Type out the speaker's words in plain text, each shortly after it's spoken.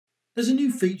There's a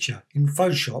new feature in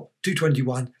Photoshop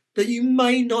 221 that you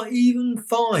may not even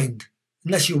find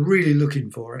unless you're really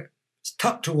looking for it. It's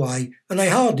tucked away and they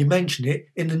hardly mention it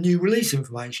in the new release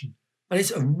information. And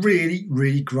it's a really,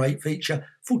 really great feature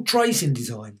for tracing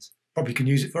designs. Probably can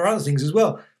use it for other things as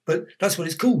well, but that's what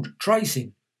it's called,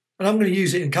 tracing. And I'm going to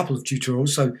use it in a couple of tutorials.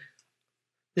 So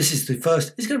this is the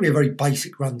first. It's going to be a very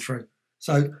basic run through.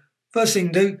 So first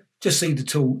thing to do, just see the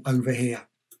tool over here.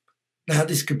 Now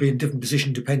this could be in a different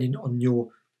position depending on your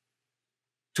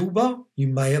toolbar. You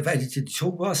may have edited the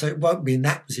toolbar, so it won't be in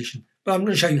that position. But I'm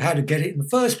going to show you how to get it in the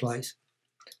first place.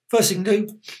 First thing to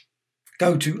do,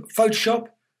 go to Photoshop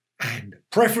and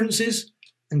Preferences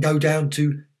and go down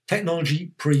to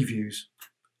Technology Previews.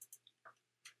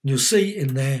 And you'll see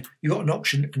in there you've got an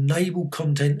option, Enable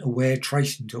Content Aware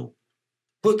Tracing Tool.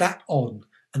 Put that on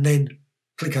and then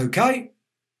click OK.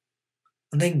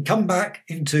 And then come back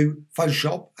into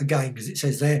Photoshop again, because it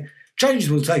says there, changes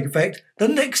will take effect the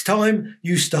next time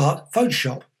you start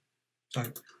Photoshop. So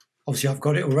obviously I've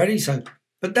got it already,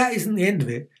 but that isn't the end of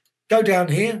it. Go down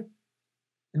here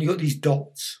and you've got these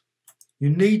dots. You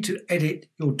need to edit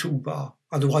your toolbar,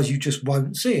 otherwise you just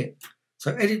won't see it.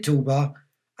 So edit toolbar,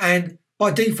 and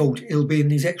by default it'll be in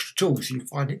these extra tools. So you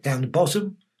find it down the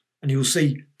bottom and you'll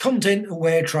see Content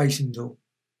Aware Tracing Tool.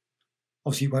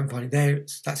 Obviously you won't find it there,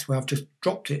 that's where I've just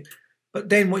dropped it. But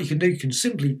then what you can do, you can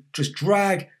simply just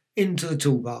drag into the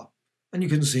toolbar and you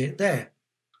can see it there.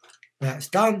 Now it's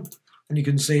done and you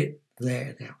can see it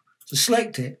there now. So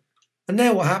select it and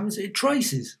now what happens, it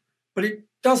traces. But it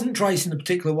doesn't trace in a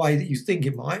particular way that you think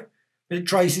it might. But it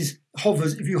traces,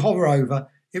 hovers, if you hover over,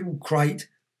 it will create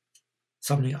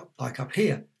something like up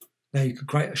here. Now you can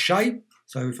create a shape.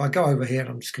 So if I go over here, and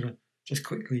I'm just going to just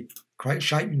quickly create a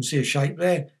shape, you can see a shape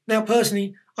there. Now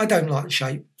personally, I don't like the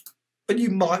shape, but you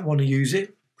might want to use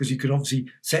it because you can obviously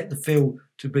set the fill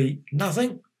to be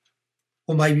nothing,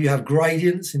 or maybe you have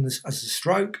gradients in this as a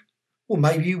stroke, or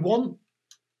maybe you want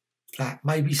that,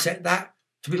 maybe set that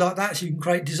to be like that so you can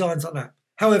create designs like that.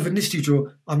 However, in this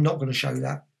tutorial, I'm not going to show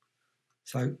that.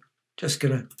 So just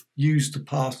going to use the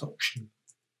path option.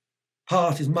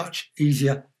 Path is much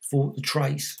easier for the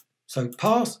trace. So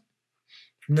path,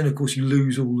 and then of course you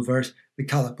lose all the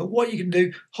colour. But what you can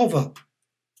do, hover,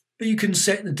 but you can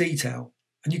set the detail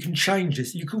and you can change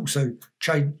this. You can also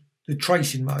change the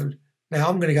tracing mode. Now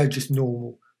I'm going to go just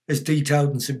normal. It's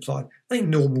detailed and simplified. I think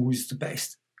normal is the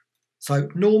best. So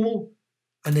normal,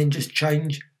 and then just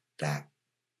change that.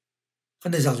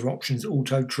 And there's other options,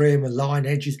 auto trim, align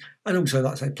edges, and also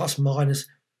like I say plus minus.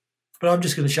 But I'm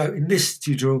just going to show in this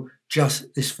tutorial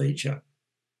just this feature,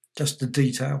 just the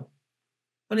detail.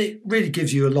 And it really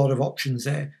gives you a lot of options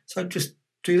there. So just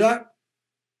do that.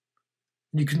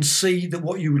 And you can see that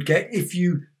what you would get if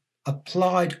you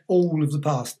applied all of the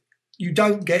paths. You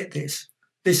don't get this.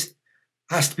 This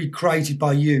has to be created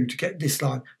by you to get this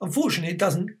line. Unfortunately, it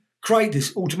doesn't create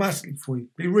this automatically for you.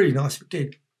 It'd be really nice if it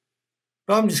did.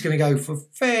 But I'm just going to go for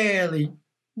fairly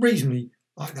reasonably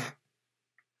like that.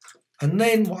 And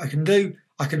then what I can do,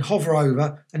 I can hover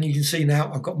over and you can see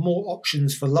now I've got more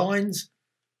options for lines.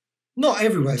 Not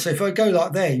everywhere. So if I go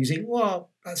like there, you think,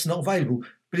 well, that's not available.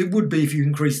 But it would be if you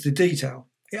increase the detail.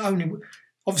 It only,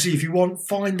 obviously, if you want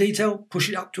fine detail, push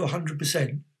it up to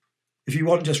 100%. If you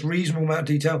want just reasonable amount of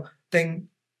detail, then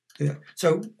do that.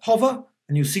 So hover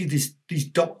and you'll see these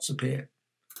dots appear.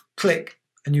 Click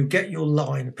and you'll get your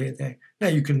line appear there. Now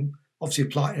you can obviously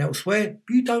apply it elsewhere,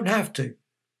 but you don't have to. You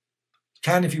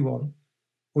can if you want.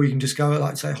 Or you can just go,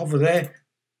 like say, hover there,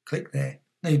 click there.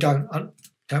 Now you don't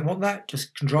want that,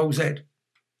 just Control Z,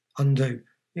 undo.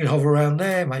 You can hover around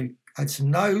there, maybe add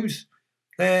some nose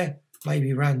there,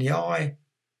 maybe around the eye,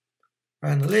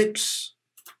 around the lips.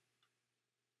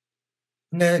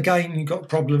 And then again, you've got a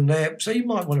problem there, so you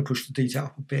might want to push the detail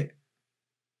up a bit.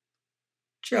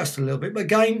 Just a little bit. But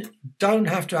again, don't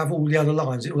have to have all the other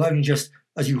lines. It will only just,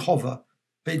 as you hover,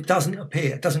 but it doesn't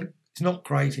appear. It's not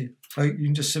created. So you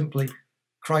can just simply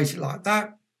create it like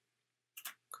that.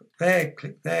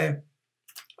 Click there.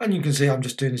 And you can see I'm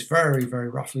just doing this very, very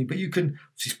roughly, but you can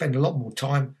obviously spend a lot more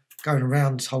time going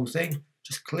around this whole thing.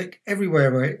 Just click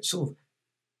everywhere where it sort of,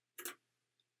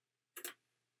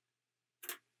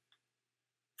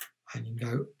 and you can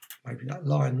go maybe that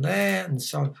line there and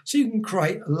so on. So you can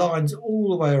create lines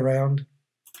all the way around.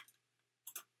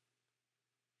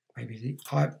 Maybe the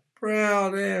eyebrow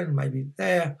there and maybe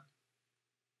there.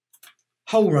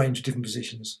 Whole range of different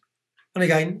positions. And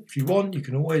again, if you want, you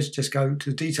can always just go to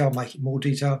the detail, make it more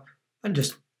detail, and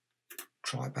just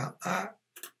try about that.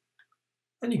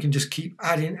 And you can just keep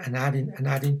adding and adding and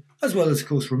adding, as well as, of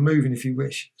course, removing if you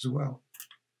wish as well.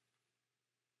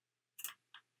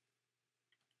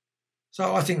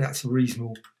 So I think that's a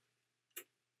reasonable.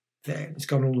 There, it's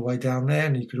gone all the way down there,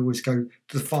 and you could always go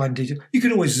to the fine detail. You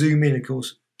can always zoom in, of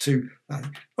course, to that.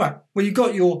 Right, well, you've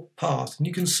got your path, and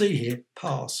you can see here,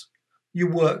 pass, your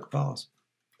work path.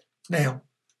 Now,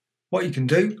 what you can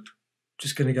do,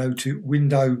 just going to go to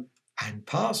Window and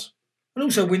Pass, and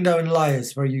also Window and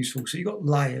Layers, very useful. So you've got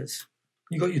layers,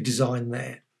 you've got your design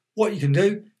there. What you can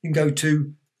do, you can go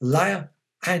to Layer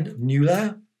and New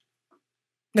Layer.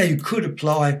 Now you could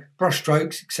apply brush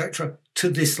strokes, etc., to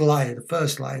this layer, the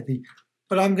first layer,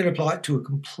 but I'm going to apply it to a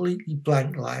completely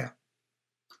blank layer.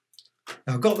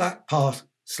 Now I've got that path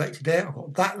selected there, I've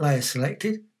got that layer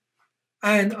selected,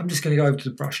 and I'm just going to go over to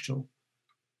the brush tool.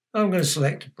 I'm going to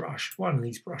select a brush, one of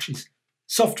these brushes,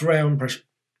 soft round brush,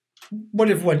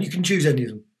 whatever one, you can choose any of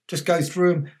them. Just go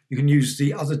through them, you can use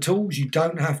the other tools, you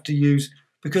don't have to use,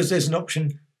 because there's an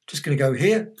option, just going to go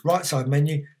here, right side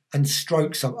menu, and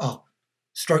stroke subpath.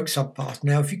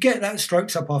 Now, if you get that stroke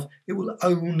subpath, it will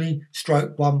only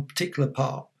stroke one particular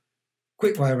part.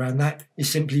 Quick way around that is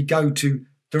simply go to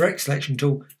Direct Selection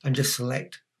tool and just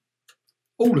select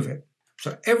all of it.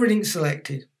 So everything's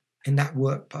selected in that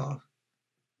work path.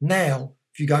 Now,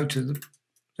 if you go to the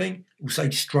thing, it will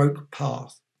say stroke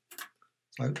path.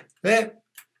 So there,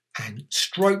 and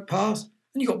stroke path,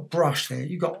 and you've got brush there.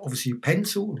 You've got obviously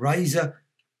pencil, razor,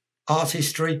 art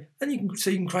history, and you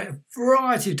can create a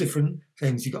variety of different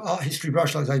things. You've got art history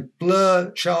brush, like I say,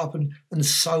 blur, sharpen, and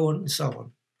so on and so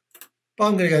on. But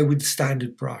I'm going to go with the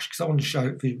standard brush because I want to show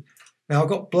it for you. Now I've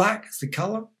got black as the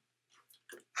colour,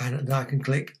 and then I can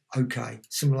click OK,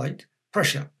 simulate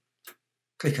pressure.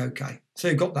 Click OK. So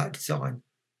you've got that design.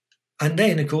 And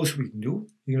then, of course, you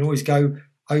can always go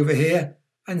over here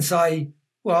and say,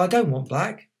 well, I don't want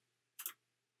black.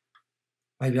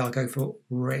 Maybe I'll go for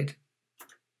red.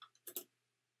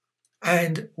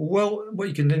 And, well, what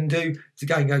you can then do is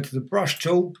again go to the brush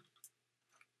tool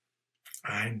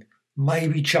and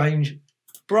maybe change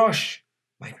brush,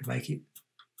 maybe make it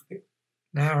a bit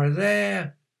narrower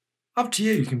there. Up to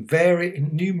you. You can vary it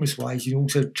in numerous ways. You can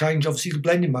also change, obviously, the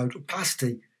blending mode,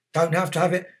 opacity. Don't have to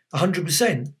have it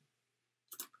 100%.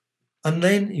 And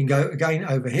then you can go again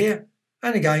over here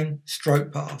and again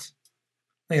stroke path.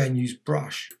 Again, use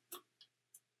brush.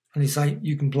 And it's saying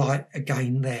you can apply it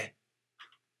again there.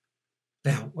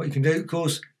 Now, what you can do, of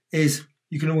course, is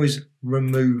you can always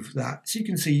remove that. So you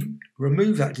can see,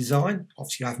 remove that design.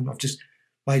 Obviously, I've just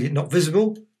made it not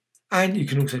visible. And you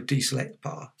can also deselect the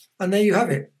path. And there you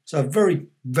have it. So a very,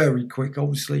 very quick,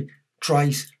 obviously,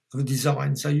 trace of a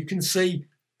design. So you can see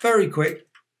very quick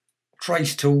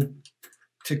trace tool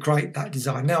to create that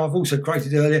design. Now, I've also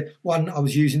created earlier one I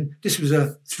was using. This was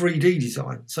a 3D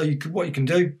design. So what you can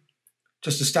do,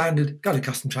 just a standard, go to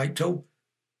Custom Shape tool.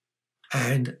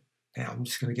 And now I'm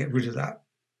just going to get rid of that.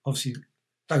 Obviously,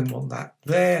 don't want that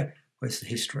there. Where's the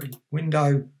history?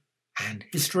 Window and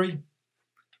history.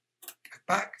 Go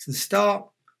back to the start.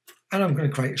 And I'm going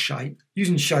to create a shape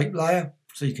using shape layer.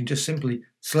 So you can just simply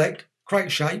select, create a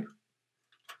shape.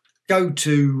 Go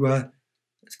to,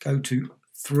 let's go to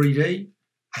 3D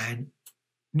and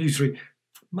new 3D.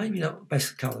 Maybe not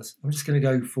best colours. I'm just going to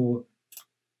go for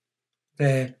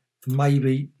there,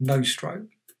 maybe no stroke.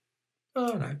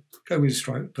 Oh no, go with a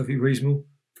stroke, perfectly reasonable.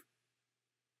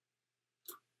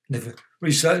 Never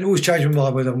really certain, always change my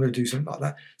mind whether I'm going to do something like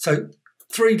that. So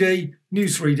 3D, new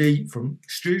 3D from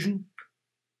extrusion.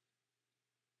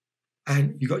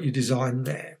 And you've got your design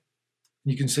there.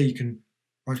 You can see you can,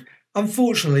 right.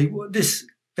 Unfortunately,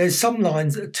 there's some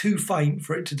lines that are too faint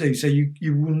for it to do, so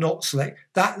you will not select.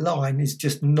 That line is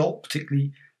just not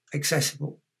particularly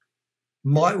accessible.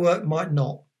 Might work, might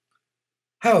not.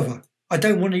 However, I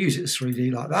don't want to use it as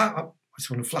 3D like that. I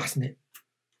just want to flatten it.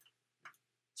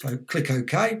 So click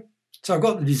OK. So I've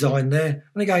got the design there.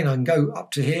 And again, I can go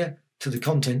up to here to the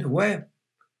content aware.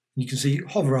 You can see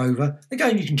hover over.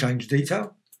 Again, you can change the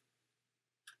detail.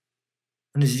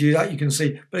 And as you do that, you can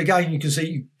see, but again, you can see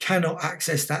you cannot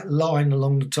access that line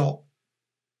along the top.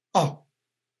 Oh,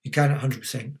 you can at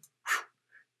 100%.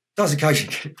 Does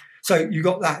occasionally. So you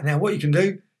got that. Now, what you can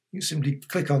do, you simply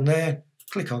click on there,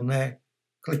 click on there,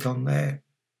 click on there,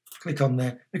 click on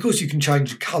there. And of course, you can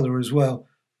change the colour as well.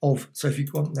 So if you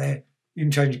want there, you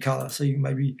can change the colour. So you can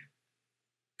maybe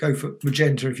go for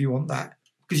magenta if you want that.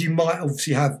 Because you might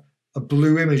obviously have a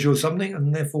blue image or something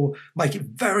and therefore make it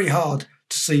very hard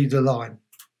to see the line.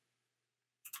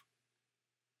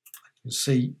 You can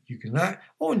see you can that,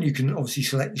 or you can obviously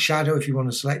select the shadow if you want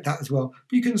to select that as well.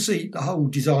 But you can see the whole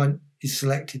design is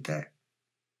selected there.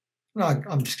 And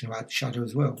I'm just going to add the shadow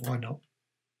as well. Why not?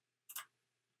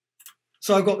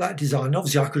 So I've got that design.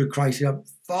 Obviously, I could have created a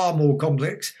far more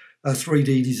complex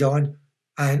 3D design,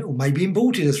 or maybe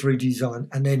imported a 3D design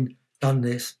and then done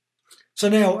this. So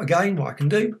now again, what I can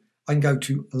do, I can go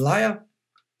to Layer,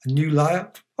 a new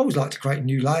layer. I always like to create a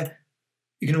new layer.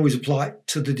 You can always apply it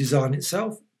to the design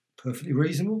itself, perfectly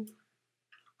reasonable.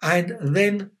 And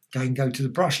then again, go to the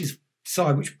brushes,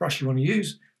 decide which brush you want to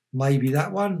use, maybe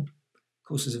that one. Of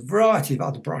course, there's a variety of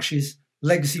other brushes,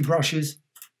 legacy brushes,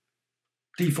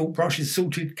 default brushes,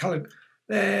 sorted colour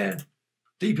there,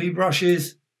 DP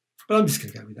brushes, but I'm just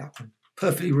going to go with that one.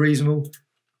 Perfectly reasonable.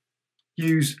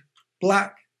 Use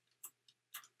black,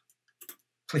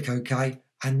 click OK,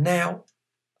 and now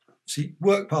see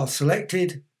work path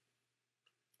selected,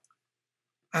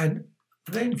 and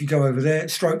then if you go over there,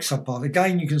 stroke subpath,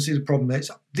 again you can see the problem there.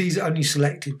 These are only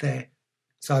selected there.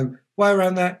 So way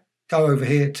around that, go over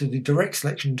here to the direct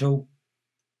selection tool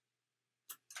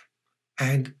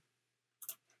and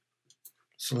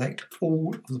select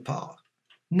all of the path.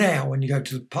 Now when you go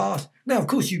to the path, now of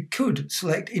course you could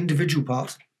select individual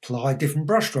parts, apply different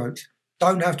brush strokes.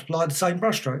 Don't have to apply the same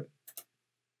brush stroke.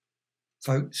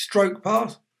 So stroke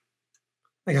path,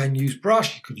 again use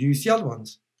brush, you could use the other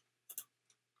ones.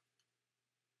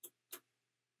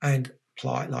 And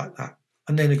apply it like that.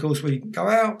 And then of course when you can go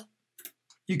out,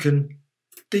 you can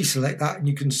deselect that and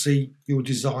you can see your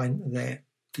design there.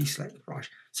 Deselect the brush.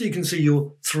 So you can see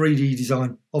your 3D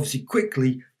design obviously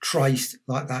quickly traced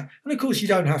like that. And of course you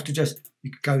don't have to just,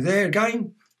 you could go there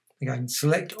again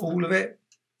select all of it.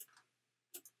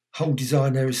 Whole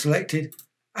design there is selected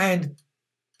and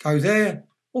go there,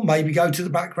 or maybe go to the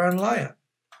background layer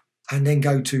and then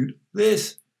go to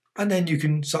this, and then you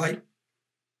can say,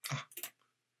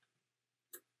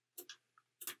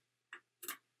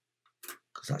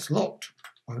 because that's locked,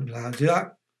 won't allow you to do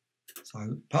that.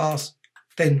 So path,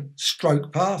 then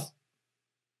stroke path.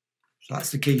 So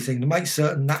that's the key thing, to make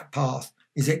certain that path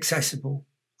is accessible.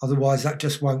 Otherwise that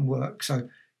just won't work. So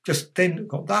just then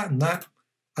got that,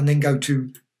 and then go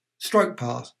to stroke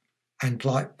path and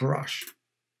apply brush.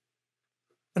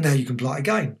 And now you can apply it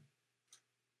again.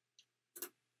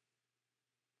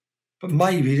 But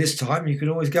maybe this time you can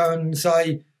always go and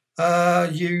say,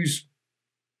 use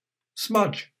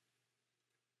smudge.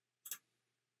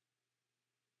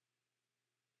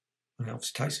 And it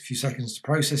obviously takes a few seconds to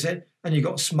process it, and you've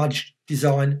got a smudged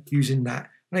design using that.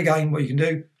 And again, what you can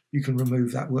do, you can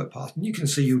remove that work path and you can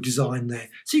see your design there.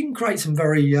 So you can create some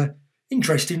very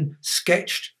interesting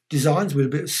sketched designs with a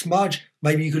bit of smudge.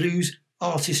 Maybe you could use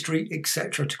artistry,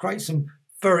 etc. to create some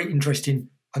very interesting,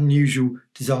 unusual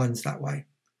designs that way.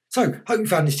 So, hope you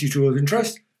found this tutorial of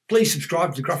interest. Please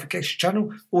subscribe to the Graphic Extra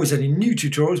channel. Always adding new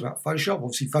tutorials about Photoshop,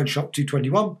 obviously Photoshop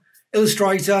 221,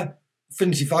 Illustrator,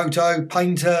 Affinity Photo,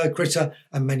 Painter, Critter,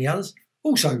 and many others.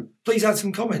 Also, please add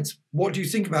some comments. What do you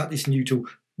think about this new tool?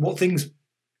 What things,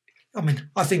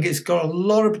 I think it's got a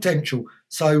lot of potential.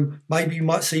 So maybe you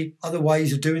might see other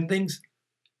ways of doing things.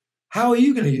 How are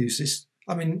you going to use this?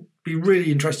 Be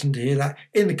really interesting to hear that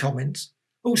in the comments.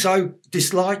 Also,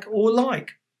 dislike or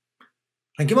like.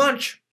 Thank you much.